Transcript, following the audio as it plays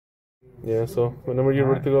Yeah, so whenever you're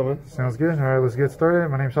ready to go, man. Sounds good. All right, let's get started.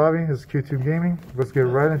 My name's Javi. This is Q-Tube Gaming. Let's get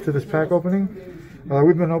right into this pack opening.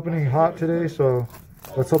 We've been opening hot today, so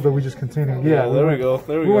let's hope that we just continue. Yeah, there we go.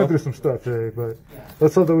 There we go. We went through some stuff today, but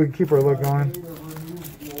let's hope that we can keep our luck going.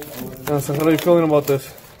 So how are you feeling about this?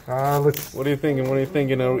 What are you thinking? What are you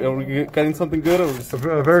thinking? Are we getting something good? Or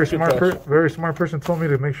a very smart person told me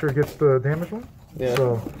to make sure it gets the damage one. Yeah.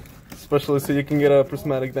 So, especially so you can get a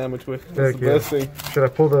prismatic damage with. That's the best thing. Should I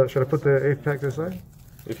put the 8th pack this side?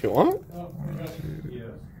 If you want.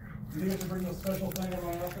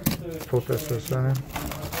 Put this to the side.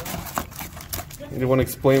 You want to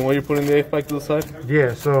explain why you're putting the 8th pack to the side?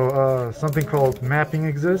 Yeah, so something called mapping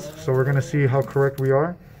exists. So we're going to see how correct we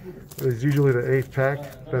are. It's usually the 8th pack.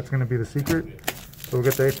 That's going to be the secret. So we'll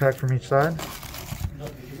get the 8th pack from each side.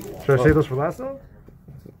 Should I save those for last though?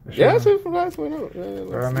 Yeah, save it for last. Why not? Yeah,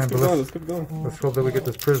 Alright, man, let's keep going. Let's hope that we get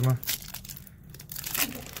this Prisma.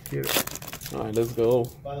 Get it. Alright, let's go.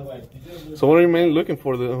 So what are you mainly looking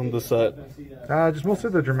for on the set? Just mostly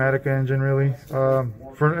the Dramatica engine, really.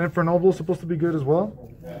 Infernoble is supposed to be good as well.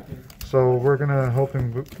 So we're gonna hope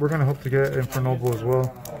to get Infernoble as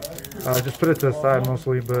well. Just put it to the side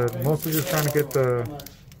mostly, but mostly just trying to get the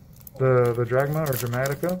Dragma or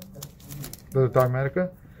Dramatica, the Dogmatica,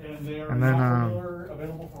 and then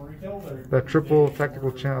that triple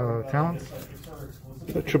tactical talents.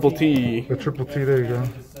 The triple T. The triple T. There you go.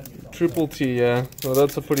 Triple T, yeah. Well,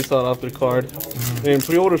 that's a pretty sought after card. And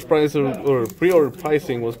pre-order price or pre-order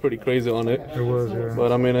pricing was pretty crazy on it. It was, yeah.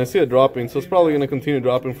 But I mean, I see it dropping, so it's probably gonna continue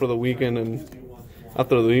dropping for the weekend, and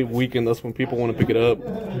after the weekend, that's when people want to pick it up.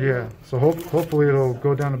 Yeah. So hopefully it'll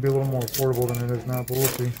go down to be a little more affordable than it is now, but we'll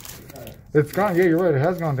see. It's gone. Yeah, you're right. It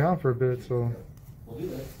has gone down for a bit. So.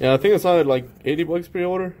 Yeah, I think it's on at like $80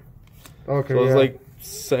 pre-order. Okay. So it's like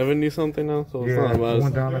 70 something now, so it's not bad. It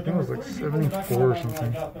went down. I think it was like 74 or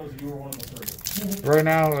something. Right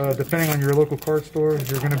now, depending on your local card store,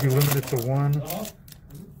 you're going to be limited to 1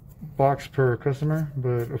 box per customer.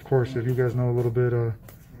 But of course, if you guys know a little bit,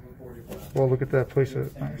 well, look at that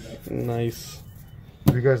playset. Nice.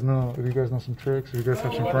 If you guys know some tricks, if you guys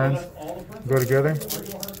have some friends, go together.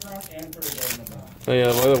 Oh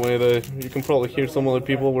yeah, by the way, you can probably hear some other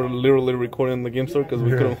people were literally recording the game store because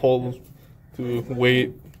we couldn't hold to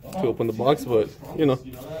wait to open the box, but you know,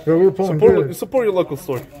 support your local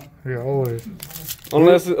store. Yeah, always.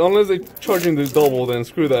 Unless they're charging the double, then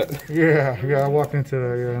screw that. Yeah, I walked into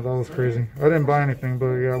that. Yeah, that was crazy. I didn't buy anything,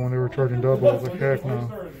 but yeah, when they were charging double, I was like, heck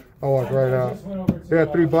no. I walked right out. They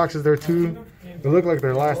had 3 boxes there too. It looked like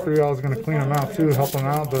their last 3. I was gonna clean them out too, help them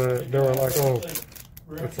out, but they were like, oh.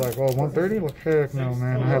 It's like, oh, 130? Like, heck no,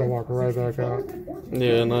 man. I had to walk right back out.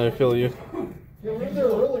 Yeah, no, I feel you.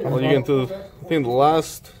 Well, you get into, I think, the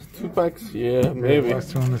last 2 packs? Yeah, maybe. Yeah,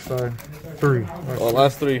 last 2 on this side. 3.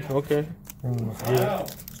 Last 3. Okay. Yeah.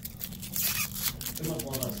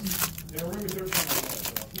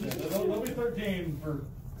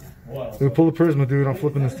 We pull the Prisma, dude. I'm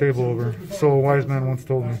flipping this table over. So a wise man once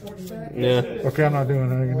told me. Yeah. Okay, I'm not doing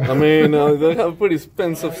that. You know? I mean, they have pretty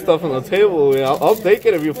expensive stuff on the table. I'll take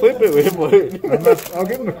it if you flip it, but I'll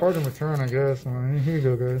give him the card in return, I guess. I mean, here you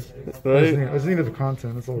go, guys. Right? I just needed the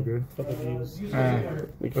content. It's all good. There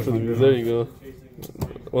you go.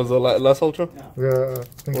 Was the last Ultra? Yeah.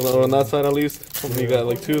 On that side at least? You got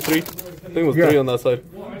like 2, 3? I think it was 3 on that side.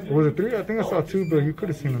 Was it 3? I think I saw 2, but you could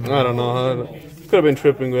have seen them. I don't know. Could have been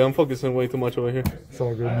tripping. I'm focusing way too much over here. It's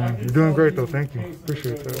all good, man. You're doing great, though. Thank you.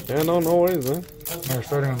 Appreciate that. Yeah, no worries, man. Now we're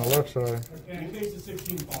starting on the left side.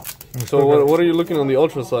 So what are you looking on the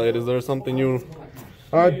Ultra side? Is there something you...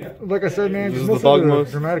 like I said, man, just the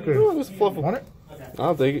Dogmas. Dramatica. Oh, just fluff. Want it?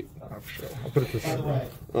 I'll take it. Oh, sure. I'll put it this way.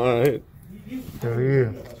 All right.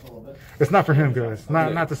 Yeah. It's not for him, guys.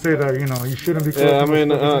 Not to say that, you know, you shouldn't be. Yeah, I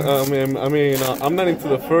mean, I'm not into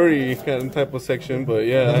the furry kind of type of section, but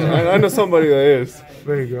yeah, I know somebody that is.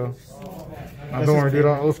 There you go. Don't worry, dude.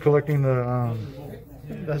 I was collecting the.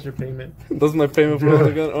 That's your payment. That's my payment for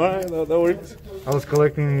the gun. All right, that works. I was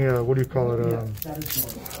collecting the what do you call it?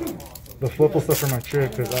 The Fluffle stuff for my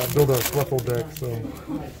chick because I build a Fluffle deck. So.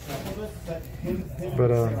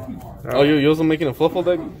 But oh, you also making a Fluffle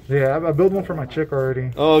deck? Yeah, I built one for my chick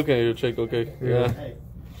already. Oh, okay, your chick. Okay, yeah.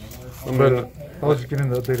 But I was just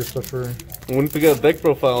getting the updated stuff for her. We need to get a deck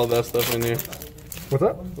profile of that stuff in here. What's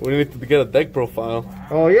up? We need to get a deck profile.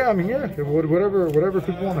 Oh yeah, I mean whatever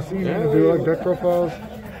people want to see, man. Do like deck profiles.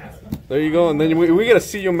 There you go, and then we gotta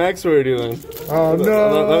see your max already then. Oh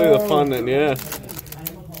no! That'll be the fun then, yeah.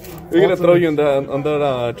 We're gonna throw you on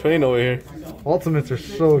that train over here. Ultimates are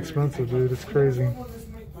so expensive, dude. It's crazy.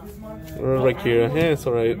 Right here. Yeah, it's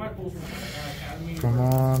alright. Come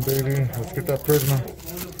on, baby. Let's get that Prisma.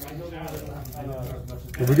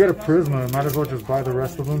 If we get a Prisma, might as well just buy the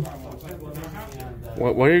rest of them.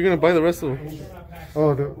 Why are you gonna buy the rest of them?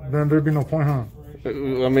 Oh, then there'd be no point, huh? I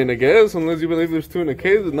mean, I guess, unless you believe there's 2 in the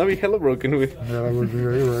case, it'd not be hella broken with. Yeah, that would be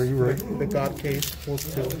right. You're right. The God case pulls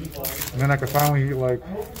 2. And then I could finally, like,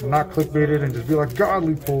 not clickbait and just be like,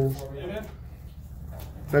 godly pulls.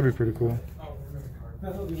 That'd be pretty cool.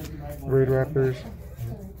 Raid Raptors.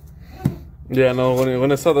 Yeah, no,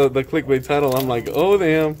 when I saw the clickbait title, I'm like, oh,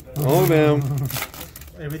 damn. Oh, damn.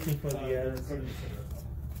 Everything for the ads.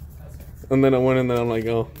 And then I went in there, I'm like,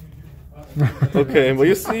 oh. Okay, but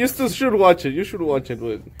you still should watch it. You should watch it,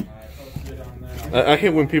 but I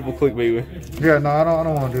hate when people clickbait. Yeah, no, I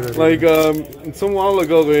don't want to do that. Like some while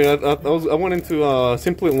ago, I went into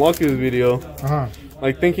Simply Unlocky's video,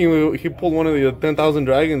 like thinking he pulled one of the 10,000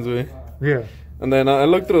 dragons. Yeah. And then I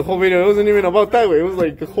looked through the whole video. It wasn't even about that way. It was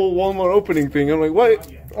like the whole Walmart opening thing. I'm like, what?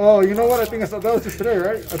 Oh, you know what? I think I saw that was just today,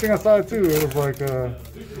 right? I think I saw it too. It was like the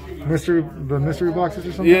mystery boxes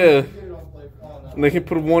or something. Yeah. And then he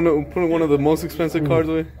put one of the most expensive cards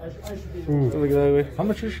away. Ooh. Look at that way. How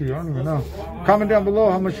much is she? I don't even know. Comment down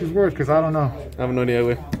below how much she's worth, because I don't know. I have no idea.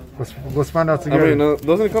 Way. Let's find out together. I mean,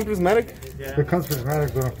 doesn't it come prismatic? Yeah. It comes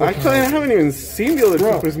prismatic, but actually, I haven't even seen the other two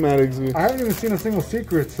prismatics. I haven't even seen a single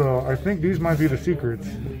secret, so I think these might be the secrets.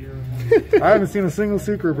 I haven't seen a single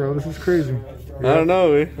secret, bro. This is crazy. Yeah. I don't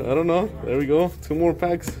know. I don't know. There we go. 2 more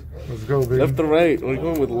packs. Let's go, baby. Left or right? We're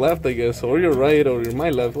going with left, I guess. Or your right, or my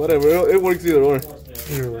left. Whatever. It works either or.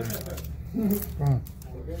 Either way.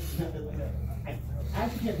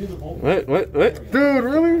 What? Dude,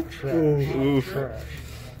 really? Oof.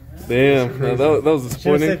 Damn. That was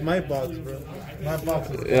disappointing. Should've my box, bro. My box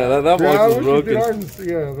is that box was broken. I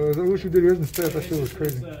wish you did yours instead. That shit was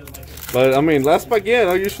crazy. But, I mean, last pack,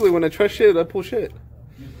 yeah. Usually when I try shit, I pull shit.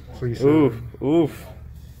 So you said oof.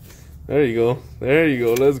 There you go. There you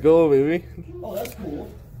go. Let's go, baby. Oh, that's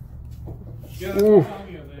cool. Oof.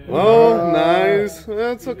 Oh, nice.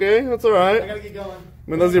 That's okay. That's all right. I gotta get going.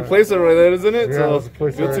 I mean, that's your placer right there, isn't it? Yeah, so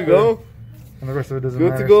good to go. And the rest of it doesn't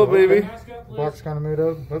matter. Good to go, baby. Box kind of made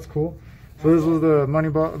up. That's cool. So this was the money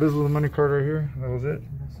box. This was the money card right here. That was it.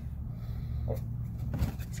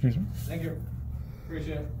 Excuse me. Thank you.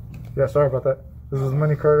 Appreciate it. Yeah, sorry about that. This is the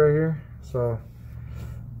money card right here. So,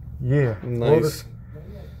 yeah. Nice.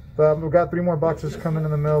 We've got 3 more boxes coming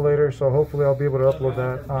in the mail later, so hopefully I'll be able to upload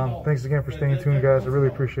that. Thanks again for staying tuned, guys. I really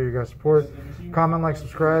appreciate you guys' support. Comment, like,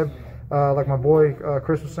 subscribe. Like my boy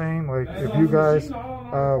Chris was saying, like if you guys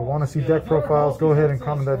want to see deck profiles, go ahead and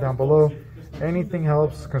comment that down below. Anything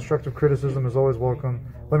helps. Constructive criticism is always welcome.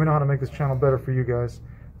 Let me know how to make this channel better for you guys.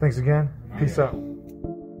 Thanks again. Peace out.